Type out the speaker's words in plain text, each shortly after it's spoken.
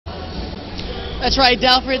That's right,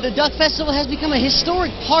 Dalford. The Duck Festival has become a historic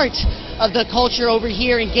part of the culture over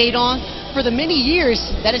here in Gueydan for the many years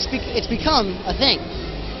that it's become a thing.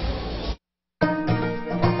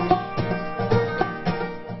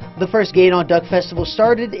 The first Gueydan Duck Festival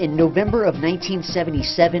started in November of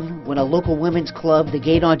 1977 when a local women's club, the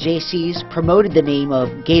Gueydan JCs, promoted the name of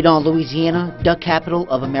Gueydan, Louisiana, Duck Capital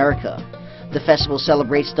of America. The festival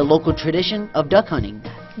celebrates the local tradition of duck hunting.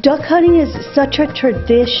 Duck hunting is such a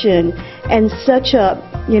tradition and such a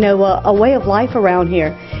way of life around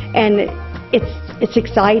here, and it's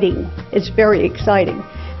exciting. It's very exciting.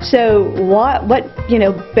 So what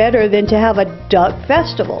better than to have a duck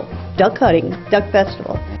festival? Duck hunting, duck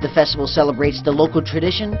festival. The festival celebrates the local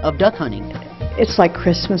tradition of duck hunting. It's like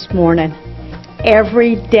Christmas morning.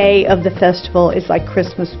 Every day of the festival is like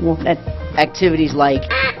Christmas morning. Activities like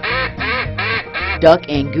duck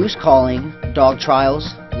and goose calling, dog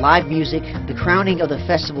trials, live music, the crowning of the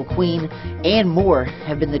festival queen, and more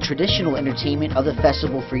have been the traditional entertainment of the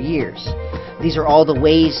festival for years. These are all the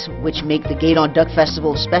ways which make the Gueydan Duck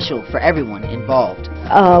Festival special for everyone involved.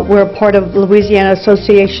 We're a part of Louisiana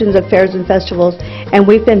Associations of Fairs and Festivals, and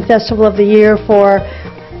we've been Festival of the Year for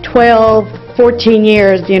 12, 14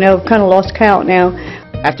 years, kind of lost count now.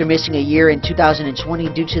 After missing a year in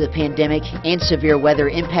 2020 due to the pandemic and severe weather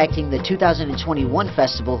impacting the 2021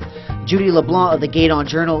 festival, Judy LeBlanc of the Gueydan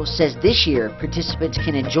Journal says this year participants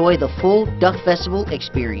can enjoy the full Duck Festival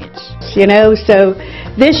experience. So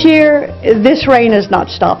this year, this rain is not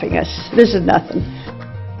stopping us. This is nothing.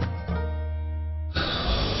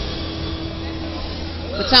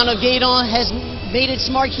 The town of Gueydan has made its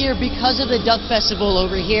mark here because of the Duck Festival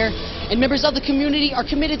over here, and members of the community are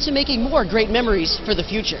committed to making more great memories for the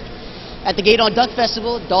future. At the Gueydan Duck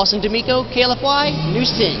Festival, Dawson D'Amico, KLFY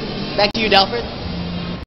News 10. Back to you, Dalford.